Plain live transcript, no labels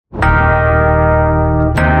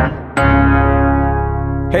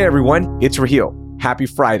Hey everyone, it's Raheel. Happy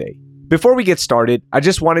Friday. Before we get started, I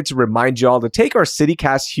just wanted to remind y'all to take our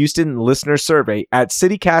CityCast Houston listener survey at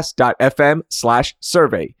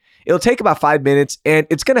citycast.fm/survey. It'll take about 5 minutes and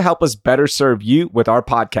it's going to help us better serve you with our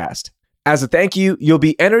podcast. As a thank you, you'll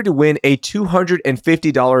be entered to win a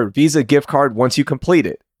 $250 Visa gift card once you complete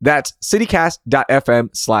it. That's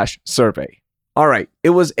citycast.fm/survey. All right,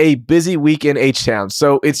 it was a busy week in H-Town,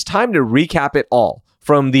 so it's time to recap it all.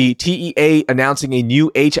 From the TEA announcing a new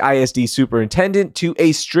HISD superintendent to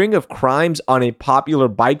a string of crimes on a popular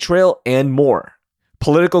bike trail and more.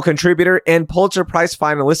 Political contributor and Pulitzer Prize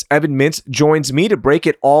finalist Evan Mintz joins me to break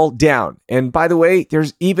it all down. And by the way,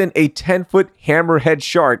 there's even a 10-foot hammerhead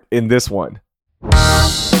shark in this one.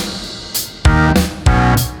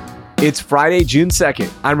 It's Friday, June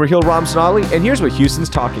 2nd. I'm Raheel Ramsnali, and here's what Houston's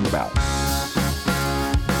talking about.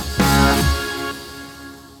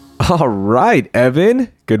 All right,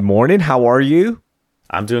 Evan, good morning. How are you?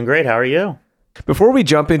 I'm doing great. How are you? Before we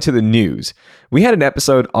jump into the news, we had an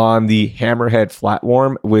episode on the hammerhead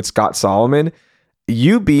flatworm with Scott Solomon.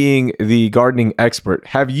 You being the gardening expert,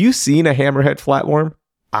 have you seen a hammerhead flatworm?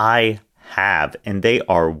 I have, and they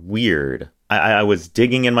are weird. I was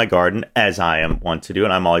digging in my garden, as I am wont to do,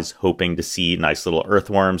 and I'm always hoping to see nice little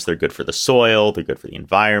earthworms. They're good for the soil, they're good for the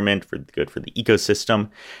environment, good for the ecosystem.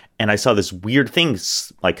 And I saw this weird thing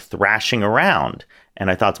like thrashing around. And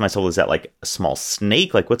I thought to myself, is that like a small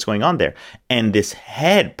snake? Like, what's going on there? And this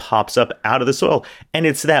head pops up out of the soil. And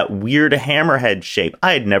it's that weird hammerhead shape.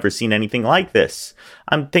 I had never seen anything like this.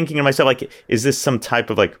 I'm thinking to myself, like, is this some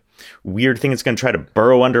type of like weird thing that's going to try to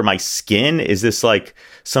burrow under my skin? Is this like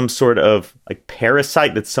some sort of like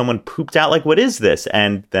parasite that someone pooped out? Like, what is this?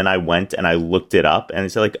 And then I went and I looked it up and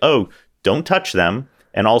it's like, oh, don't touch them.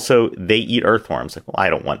 And also, they eat earthworms. Like, well, I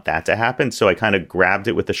don't want that to happen. So I kind of grabbed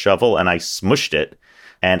it with a shovel and I smushed it.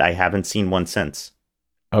 And I haven't seen one since.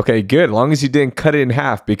 Okay, good. As long as you didn't cut it in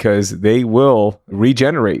half, because they will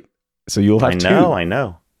regenerate. So you'll have two. I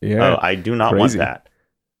know. Yeah. Oh, I do not want that.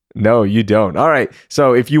 No, you don't. All right.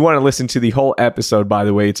 So if you want to listen to the whole episode, by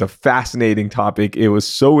the way, it's a fascinating topic. It was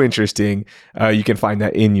so interesting. You can find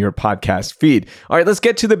that in your podcast feed. All right, let's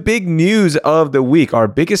get to the big news of the week. Our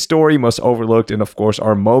biggest story, most overlooked, and of course,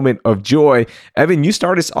 our moment of joy. Evan, you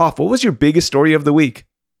start us off. What was your biggest story of the week?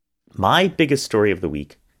 My biggest story of the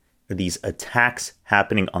week are these attacks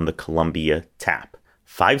happening on the Columbia Tap.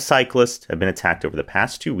 5 cyclists have been attacked over the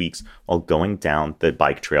past 2 weeks while going down the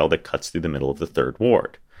bike trail that cuts through the middle of the 3rd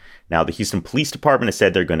Ward. Now, the Houston Police Department has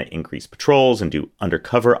said they're going to increase patrols and do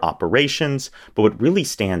undercover operations. But what really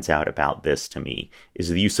stands out about this to me is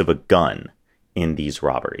the use of a gun in these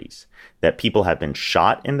robberies. That people have been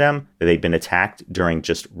shot in them, that they've been attacked during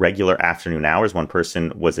just regular afternoon hours. One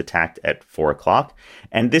person was attacked at 4 o'clock.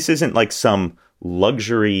 And this isn't like some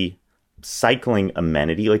luxury cycling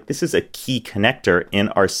amenity. Like, this is a key connector in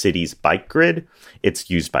our city's bike grid.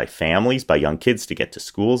 It's used by families, by young kids to get to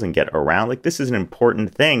schools and get around. Like, this is an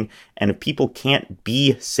important thing. And if people can't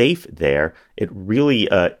be safe there, it really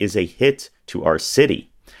is a hit to our city.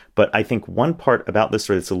 But I think one part about this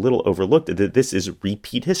story that's a little overlooked is that this is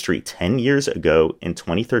repeat history. 10 years ago, in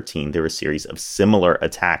 2013, there were a series of similar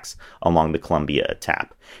attacks along the Columbia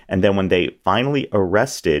Tap. And then when they finally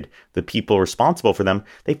arrested the people responsible for them,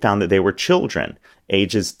 they found that they were children,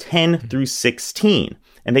 ages 10 through 16.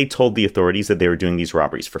 And they told the authorities that they were doing these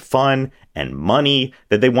robberies for fun and money,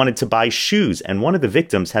 that they wanted to buy shoes. And one of the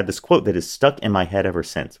victims had this quote that has stuck in my head ever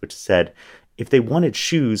since, which said, "If they wanted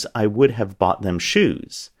shoes, I would have bought them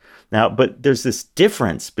shoes." Now, but there's this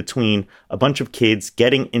difference between a bunch of kids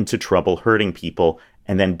getting into trouble, hurting people,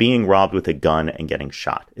 and then being robbed with a gun and getting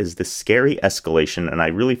shot. Is this scary escalation, and I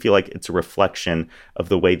really feel like it's a reflection of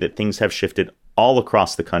the way that things have shifted all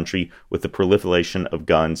across the country with the proliferation of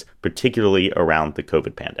guns, particularly around the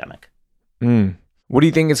COVID pandemic. What do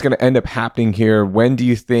you think is going to end up happening here? When do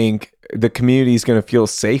you think the community is going to feel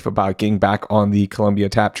safe about getting back on the Columbia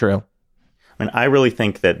Tap Trail? I mean, I really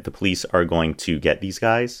think that the police are going to get these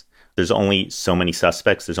guys. There's only so many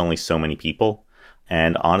suspects. There's only so many people.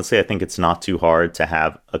 And honestly, I think it's not too hard to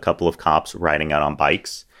have a couple of cops riding out on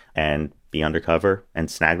bikes and be undercover and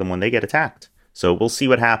snag them when they get attacked. So we'll see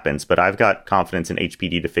what happens. But I've got confidence in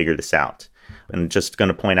HPD to figure this out. And just going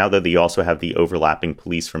to point out that you also have the overlapping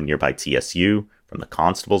police from nearby TSU, from the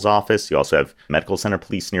constable's office. You also have medical center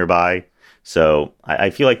police nearby. So I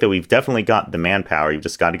feel like that we've definitely got the manpower. You've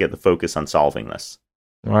just got to get the focus on solving this.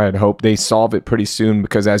 All right, I hope they solve it pretty soon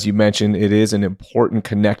because, as you mentioned, it is an important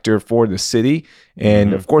connector for the city.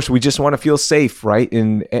 And of course, we just want to feel safe, right,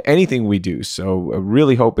 in anything we do. So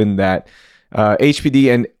really hoping that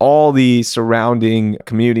HPD and all the surrounding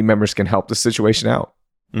community members can help the situation out.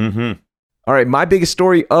 All All right, my biggest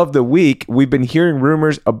story of the week. We've been hearing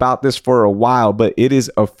rumors about this for a while, but it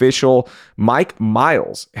is official. Mike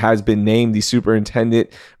Miles has been named the superintendent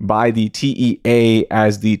by the TEA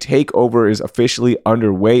as the takeover is officially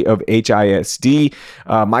underway of HISD.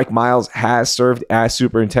 Mike Miles has served as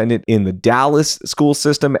superintendent in the Dallas school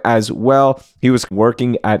system as well. He was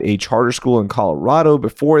working at a charter school in Colorado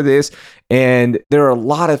before this. And there are a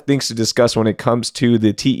lot of things to discuss when it comes to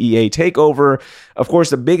the TEA takeover. Of course,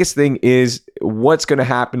 the biggest thing is what's going to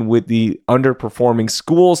happen with the underperforming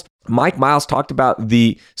schools. Mike Miles talked about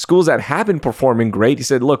the schools that have been performing great. He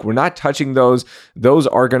said, look, we're not touching those. Those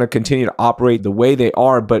are going to continue to operate the way they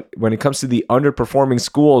are. But when it comes to the underperforming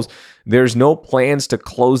schools, there's no plans to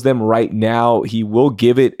close them right now. He will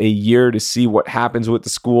give it a year to see what happens with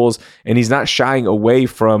the schools. And he's not shying away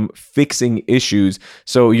from fixing issues.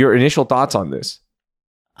 So your initial thoughts on this?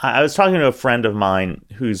 I was talking to a friend of mine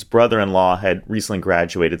whose brother-in-law had recently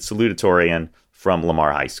graduated salutatorian from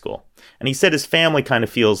Lamar High School. And he said his family kind of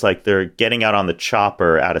feels like they're getting out on the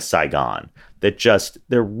chopper out of Saigon, that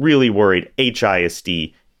they're really worried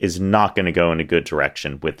HISD is not going to go in a good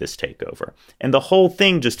direction with this takeover. And the whole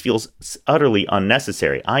thing just feels utterly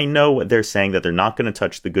unnecessary. I know they're saying that they're not going to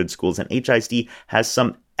touch the good schools, and HISD has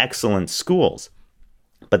some excellent schools.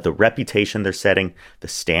 But the reputation they're setting, the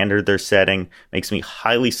standard they're setting, makes me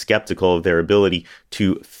highly skeptical of their ability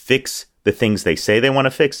to fix the things they say they want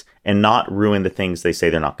to fix and not ruin the things they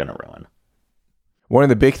say they're not going to ruin. One of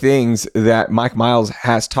the big things that Mike Miles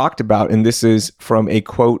has talked about, and this is from a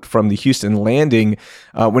quote from the Houston Landing,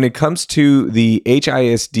 when it comes to the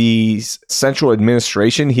HISD's central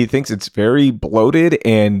administration, he thinks it's very bloated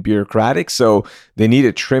and bureaucratic, so they need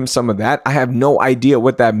to trim some of that. I have no idea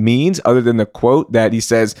what that means other than the quote that he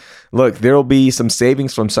says, look, there will be some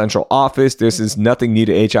savings from central office. This is nothing new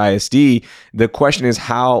to HISD. The question is,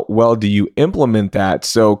 how well do you implement that?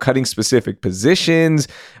 So cutting specific positions,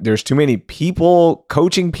 there's too many people,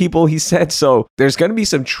 coaching people, he said. So there's going to be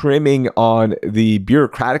some trimming on the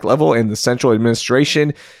bureaucratic level and the central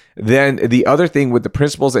administration. Then the other thing with the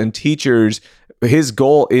principals and teachers, his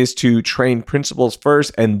goal is to train principals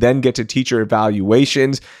first and then get to teacher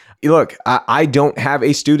evaluations. Look, I don't have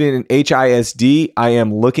a student in HISD. I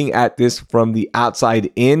am looking at this from the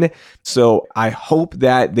outside in. So I hope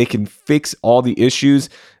that they can fix all the issues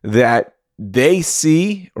that they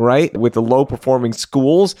see, right, with the low performing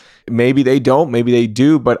schools. Maybe they don't, maybe they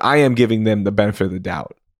do, but I am giving them the benefit of the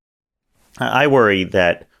doubt. I worry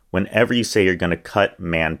that whenever you say you're going to cut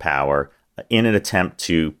manpower in an attempt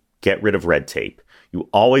to get rid of red tape, you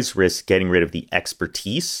always risk getting rid of the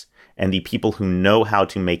expertise and the people who know how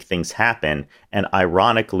to make things happen, and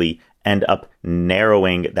ironically end up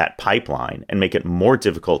narrowing that pipeline and make it more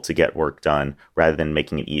difficult to get work done rather than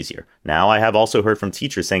making it easier. Now, I have also heard from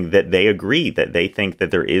teachers saying that they agree, that they think that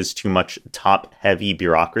there is too much top-heavy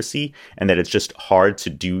bureaucracy and that it's just hard to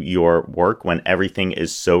do your work when everything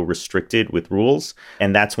is so restricted with rules.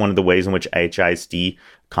 And that's one of the ways in which HISD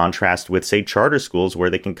contrasts with, say, charter schools, where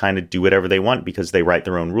they can kind of do whatever they want because they write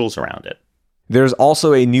their own rules around it. There's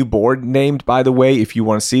also a new board named, by the way. If you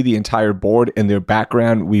want to see the entire board and their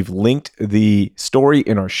background, we've linked the story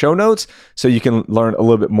in our show notes so you can learn a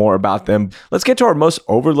little bit more about them. Let's get to our most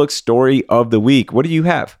overlooked story of the week. What do you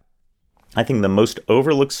have? I think the most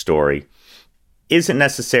overlooked story isn't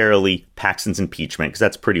necessarily Paxton's impeachment, because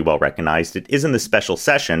that's pretty well recognized. It isn't the special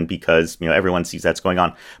session because, everyone sees that's going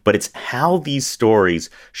on, but it's how these stories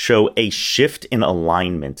show a shift in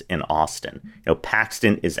alignment in Austin.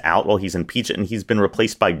 Paxton is out while he's impeached, and he's been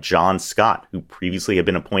replaced by John Scott, who previously had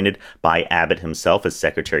been appointed by Abbott himself as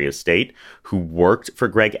Secretary of State, who worked for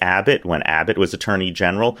Greg Abbott when Abbott was Attorney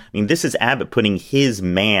General. This is Abbott putting his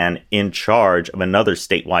man in charge of another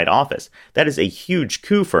statewide office. That is a huge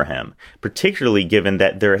coup for him, particularly given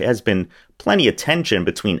that there has been plenty of tension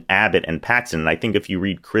between Abbott and Paxton. And I think if you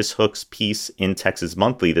read Chris Hook's piece in Texas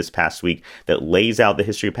Monthly this past week that lays out the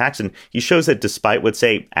history of Paxton, he shows that despite what,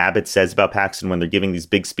 say, Abbott says about Paxton when they're giving these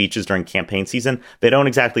big speeches during campaign season, they don't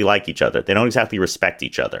exactly like each other. They don't exactly respect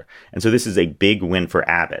each other. And so this is a big win for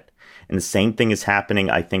Abbott. And the same thing is happening,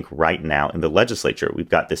 I think, right now in the legislature. We've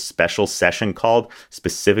got this special session called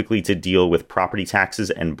specifically to deal with property taxes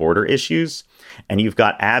and border issues. And you've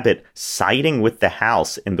got Abbott siding with the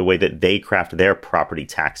House in the way that they craft their property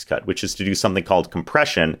tax cut, which is to do something called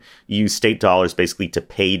compression. You use state dollars basically to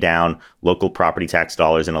pay down local property tax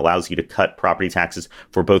dollars and allows you to cut property taxes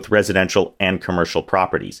for both residential and commercial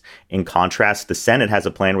properties. In contrast, the Senate has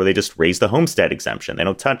a plan where they just raise the homestead exemption. They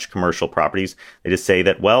don't touch commercial properties. They just say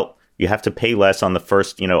that, well, you have to pay less on the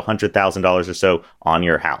first, $100,000 or so on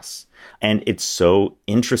your house. And it's so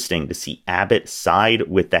interesting to see Abbott side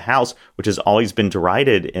with the House, which has always been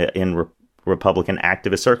derided in Republican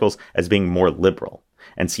activist circles as being more liberal,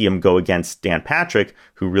 and see him go against Dan Patrick,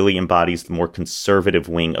 who really embodies the more conservative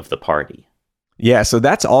wing of the party. Yeah, so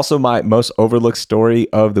that's also my most overlooked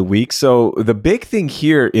story of the week. So the big thing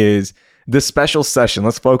here is the special session.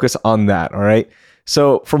 Let's focus on that, all right?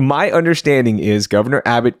 So from my understanding is Governor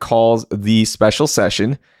Abbott calls the special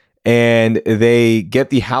session and they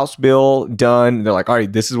get the House bill done. They're like, all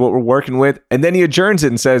right, this is what we're working with. And then he adjourns it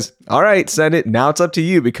and says, all right, Senate, now it's up to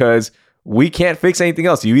you because we can't fix anything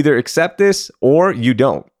else. You either accept this or you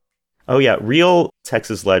don't. Oh, yeah. Real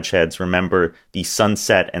Texas ledge heads remember the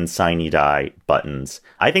sunset and sine die buttons.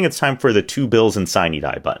 I think it's time for the 2 bills and sine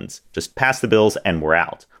die buttons. Just pass the bills and we're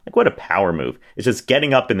out. Like, what a power move. It's just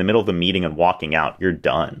getting up in the middle of the meeting and walking out. You're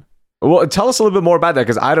done. Well, tell us a little bit more about that,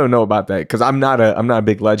 because I don't know about that, because I'm not a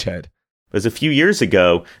big ledge head. Because a few years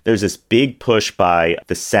ago, there's this big push by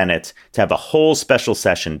the Senate to have a whole special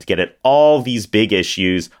session to get at all these big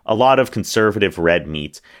issues, a lot of conservative red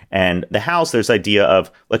meat. And the House, there's idea of,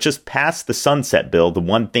 let's just pass the sunset bill, the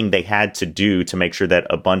one thing they had to do to make sure that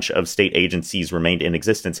a bunch of state agencies remained in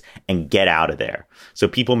existence, and get out of there. So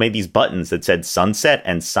people made these buttons that said sunset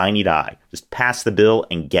and sine die. Just pass the bill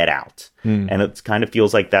and get out. And it kind of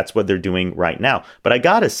feels like that's what they're doing right now. But I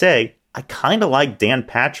gotta say, I kind of like Dan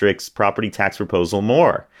Patrick's property tax proposal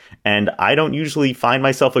more. And I don't usually find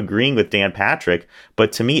myself agreeing with Dan Patrick,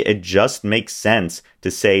 but to me, it just makes sense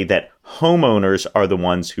to say that homeowners are the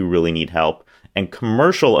ones who really need help. And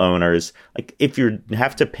commercial owners, like, if you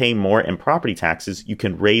have to pay more in property taxes, you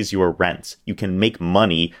can raise your rents. You can make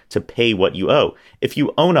money to pay what you owe. If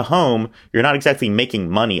you own a home, you're not exactly making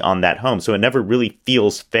money on that home. So it never really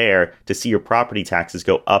feels fair to see your property taxes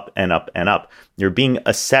go up and up and up. You're being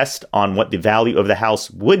assessed on what the value of the house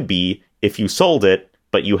would be if you sold it,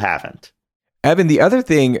 but you haven't. Evan, the other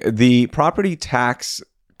thing, the property tax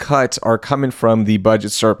cuts are coming from the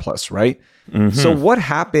budget surplus, right? So what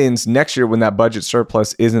happens next year when that budget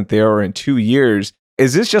surplus isn't there, or in 2 years?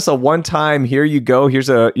 Is this just a one-time, here you go, here's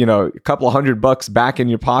a couple of $100 back in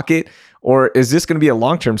your pocket? Or is this going to be a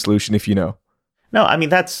long-term solution, if you know? No, I mean,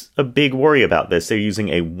 that's a big worry about this. They're using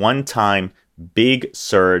a one-time big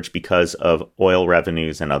surge because of oil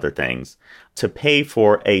revenues and other things to pay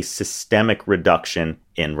for a systemic reduction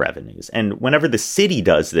in revenues. And whenever the city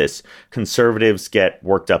does this, conservatives get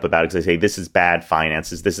worked up about it because they say, this is bad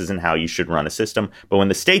finances. This isn't how you should run a system. But when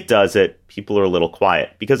the state does it, people are a little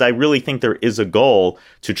quiet, because I really think there is a goal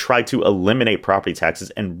to try to eliminate property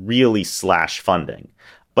taxes and really slash funding.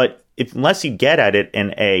 But unless you get at it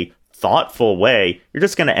in a thoughtful way, you're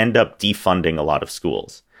just going to end up defunding a lot of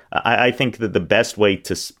schools. I think that the best way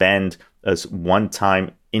to spend a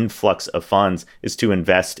one-time influx of funds is to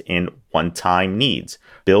invest in one-time needs,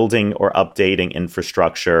 building or updating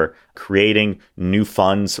infrastructure, creating new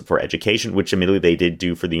funds for education, which admittedly they did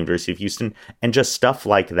do for the University of Houston, and just stuff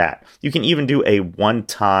like that. You can even do a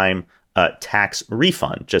one-time tax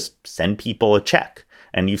refund, just send people a check.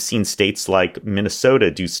 And you've seen states like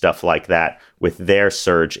Minnesota do stuff like that with their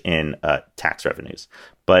surge in tax revenues.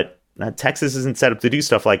 But Texas isn't set up to do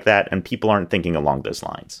stuff like that, and people aren't thinking along those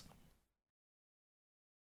lines.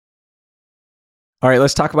 All right,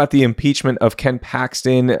 let's talk about the impeachment of Ken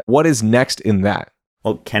Paxton. What is next in that?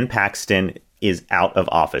 Well, Ken Paxton is out of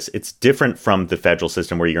office. It's different from the federal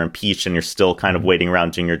system where you're impeached and you're still kind of waiting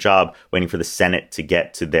around doing your job, waiting for the Senate to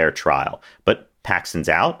get to their trial. But Paxton's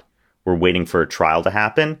out. We're waiting for a trial to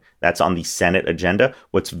happen. That's on the Senate agenda.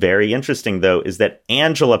 What's very interesting, though, is that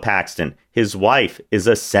Angela Paxton, his wife, is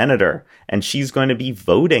a senator, and she's going to be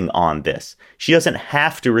voting on this. She doesn't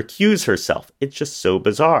have to recuse herself. It's just so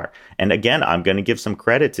bizarre. And again, I'm going to give some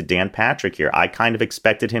credit to Dan Patrick here. I kind of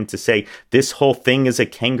expected him to say, this whole thing is a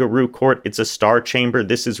kangaroo court. It's a star chamber.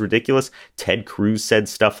 This is ridiculous. Ted Cruz said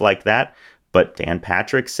stuff like that. But Dan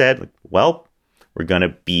Patrick said, well, we're going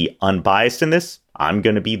to be unbiased in this. I'm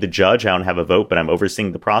going to be the judge. I don't have a vote, but I'm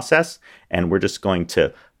overseeing the process. And we're just going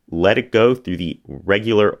to let it go through the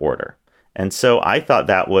regular order. And so I thought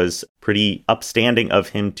that was pretty upstanding of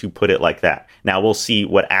him to put it like that. Now we'll see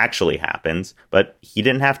what actually happens, but he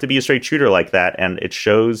didn't have to be a straight shooter like that. And it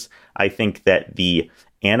shows, I think, that the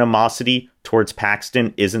animosity towards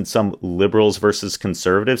Paxton isn't some liberals versus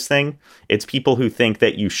conservatives thing. It's people who think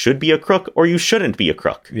that you should be a crook or you shouldn't be a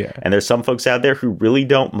crook. Yeah. And there's some folks out there who really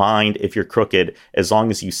don't mind if you're crooked as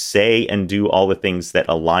long as you say and do all the things that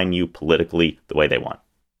align you politically the way they want.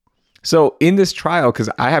 So in this trial, because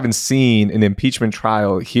I haven't seen an impeachment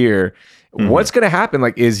trial here, what's going to happen?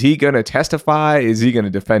 Like, is he going to testify? Is he going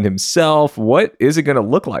to defend himself? What is it going to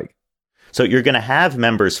look like? So you're going to have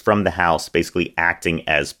members from the House basically acting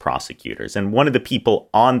as prosecutors. And one of the people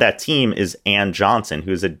on that team is Ann Johnson,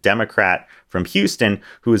 who is a Democrat from Houston,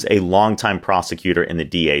 who is a longtime prosecutor in the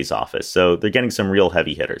DA's office. So they're getting some real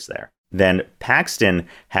heavy hitters there. Then Paxton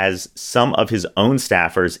has some of his own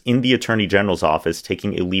staffers in the Attorney General's office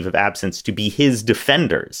taking a leave of absence to be his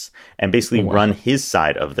defenders and basically run his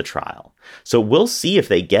side of the trial. So we'll see if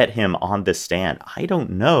they get him on the stand. I don't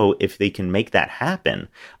know if they can make that happen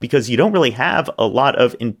because you don't really have a lot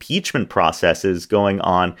of impeachment processes going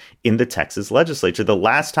on in the Texas legislature. The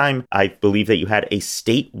last time I believe that you had a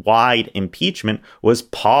statewide impeachment was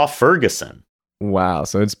Paul Ferguson. Wow.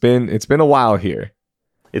 So it's been a while here.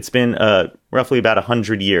 It's been roughly about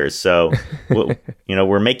 100 years. So,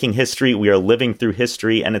 we're making history. We are living through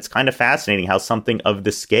history. And it's kind of fascinating how something of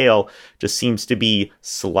the scale just seems to be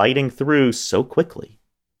sliding through so quickly.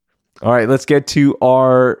 All right, let's get to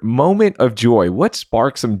our moment of joy. What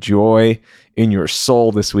sparked some joy in your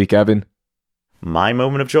soul this week, Evan? My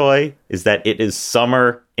moment of joy is that it is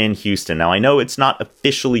summer in Houston. Now, I know it's not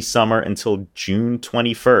officially summer until June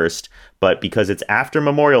 21st, but because it's after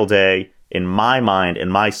Memorial Day, in my mind, in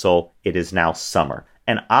my soul, it is now summer.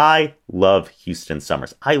 And I love Houston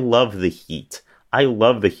summers. I love the heat. I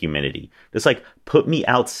love the humidity. Just put me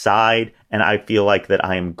outside and I feel like that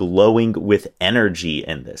I am glowing with energy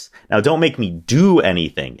in this. Now, don't make me do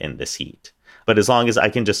anything in this heat. But as long as I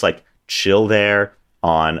can just chill there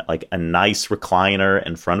on a nice recliner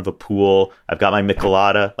in front of a pool, I've got my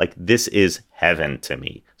Michelada, this is heaven to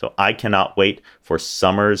me. So I cannot wait for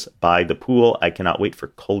summers by the pool. I cannot wait for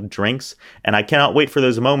cold drinks. And I cannot wait for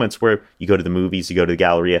those moments where you go to the movies, you go to the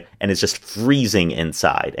Galleria, and it's just freezing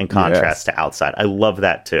inside in contrast to outside. I love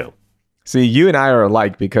that too. See, you and I are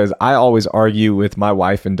alike because I always argue with my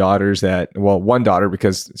wife and daughters one daughter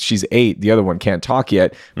because she's 8, the other one can't talk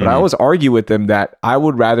yet. But I always argue with them that I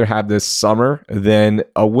would rather have this summer than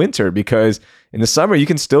a winter because in the summer, you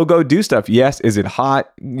can still go do stuff. Yes, is it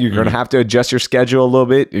hot? You're going to have to adjust your schedule a little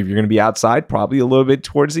bit. If you're going to be outside, probably a little bit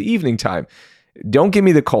towards the evening time. Don't give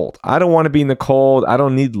me the cold. I don't want to be in the cold. I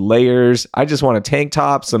don't need layers. I just want a tank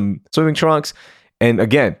top, some swimming trunks, and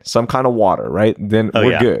again, some kind of water, right? Then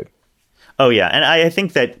we're good. Oh, yeah. And I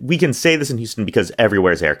think that we can say this in Houston because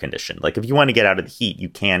everywhere is air conditioned. If you want to get out of the heat, you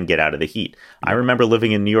can get out of the heat. I remember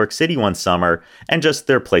living in New York City one summer and just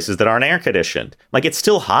there are places that aren't air conditioned. It's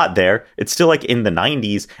still hot there. It's still in the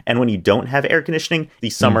 90s. And when you don't have air conditioning, the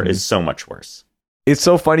summer is so much worse. It's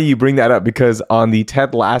so funny you bring that up because on the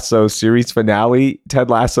Ted Lasso series finale, Ted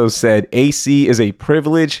Lasso said AC is a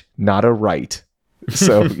privilege, not a right.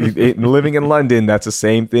 So living in London, that's the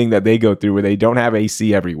same thing that they go through where they don't have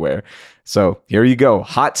AC everywhere. So here you go.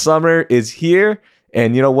 Hot summer is here.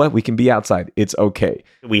 And you know what? We can be outside. It's okay.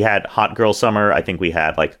 We had hot girl summer. I think we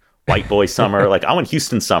had white boy summer. I want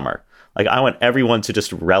Houston summer. I want everyone to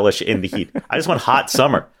just relish in the heat. I just want hot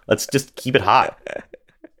summer. Let's just keep it hot.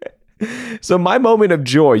 So my moment of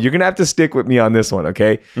joy, you're going to have to stick with me on this one,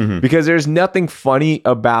 okay? Because there's nothing funny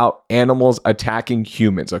about animals attacking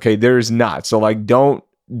humans, okay? There's not. So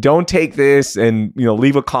don't take this and,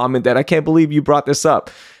 leave a comment that I can't believe you brought this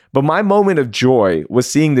up. But my moment of joy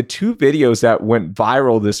was seeing the 2 videos that went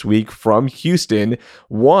viral this week from Houston.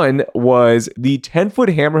 One was the 10-foot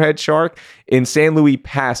hammerhead shark in San Luis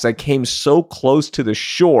Pass that came so close to the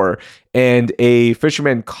shore and a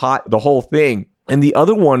fisherman caught the whole thing. And the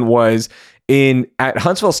other one was at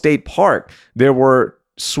Huntsville State Park. There were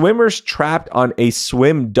swimmers trapped on a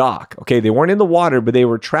swim dock. Okay, they weren't in the water, but they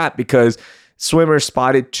were trapped because swimmers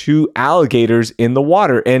spotted 2 alligators in the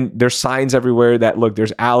water. And there's signs everywhere that, look,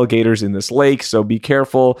 there's alligators in this lake, so be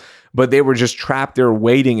careful. But they were just trapped there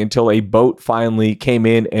waiting until a boat finally came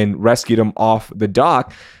in and rescued them off the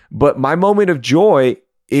dock. But my moment of joy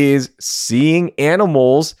is seeing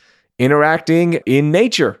animals interacting in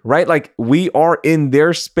nature, right? We are in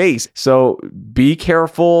their space. So be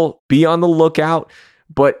careful, be on the lookout,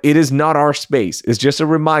 but it is not our space. It's just a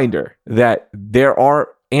reminder that there are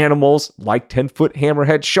animals like 10-foot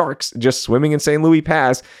hammerhead sharks just swimming in St. Louis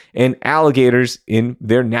Pass and alligators in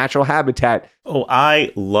their natural habitat. Oh,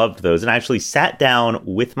 I loved those. And I actually sat down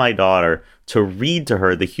with my daughter to read to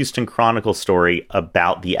her the Houston Chronicle story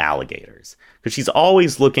about the alligators. Because she's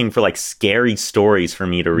always looking for scary stories for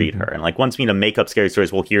me to read her and wants me to make up scary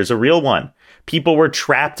stories. Well, here's a real one. People were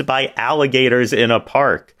trapped by alligators in a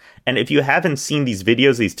park. And if you haven't seen these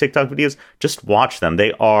videos, these TikTok videos, just watch them.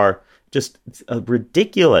 They are just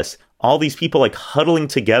ridiculous. all these people like huddling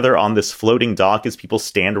together on this floating dock as people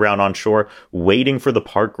stand around on shore, waiting for the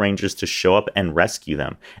park rangers to show up and rescue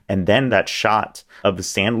them. And then that shot of the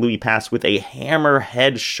San Luis Pass with a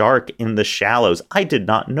hammerhead shark in the shallows. I did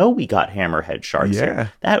not know we got hammerhead sharks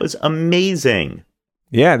here. That was amazing.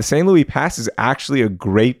 Yeah, the San Luis Pass is actually a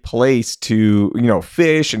great place to,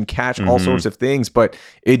 fish and catch all sorts of things, but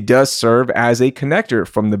it does serve as a connector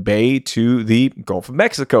from the bay to the Gulf of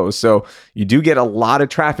Mexico. So you do get a lot of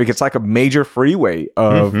traffic. It's like a major freeway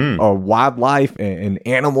of wildlife and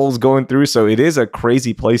animals going through. So it is a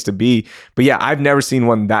crazy place to be. But yeah, I've never seen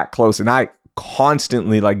one that close, and I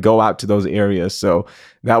constantly go out to those areas. So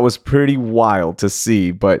that was pretty wild to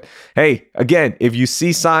see. But hey, again, if you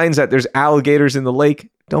see signs that there's alligators in the lake,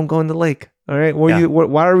 don't go in the lake. All right.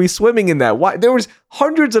 Why are we swimming in that? Why? There was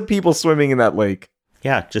hundreds of people swimming in that lake.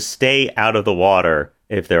 Yeah. Just stay out of the water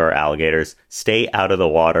if there are alligators. Stay out of the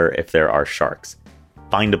water if there are sharks.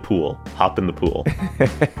 Find a pool. Hop in the pool.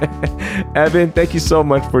 Evan, thank you so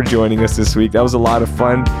much for joining us this week. That was a lot of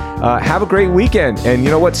fun. Have a great weekend. And you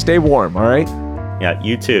know what? Stay warm. All right. Yeah,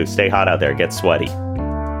 you too. Stay hot out there. Get sweaty.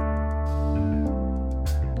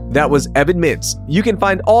 That was Evan Mintz. You can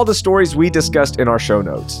find all the stories we discussed in our show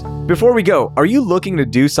notes. Before we go, are you looking to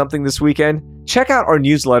do something this weekend? Check out our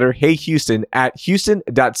newsletter, Hey Houston, at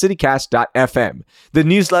houston.citycast.fm. The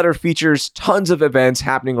newsletter features tons of events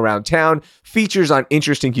happening around town, features on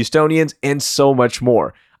interesting Houstonians, and so much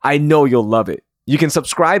more. I know you'll love it. You can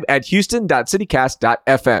subscribe at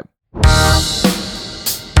houston.citycast.fm.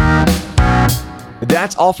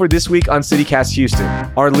 That's all for this week on CityCast Houston.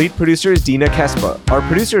 Our lead producer is Dina Kespa. Our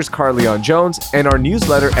producer is Carleon Jones, and our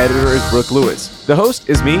newsletter editor is Brooke Lewis. The host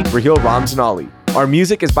is me, Raheel Ramzanali. Our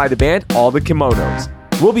music is by the band All the Kimonos.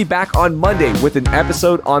 We'll be back on Monday with an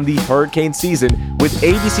episode on the hurricane season with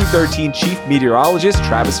ABC 13 Chief Meteorologist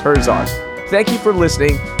Travis Herzog. Thank you for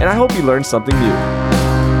listening, and I hope you learned something new.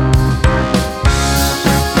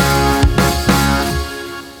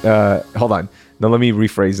 Hold on. Now let me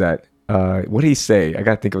rephrase that. What did he say? I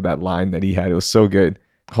got to think of that line that he had. It was so good.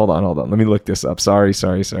 Hold on. Let me look this up. Sorry.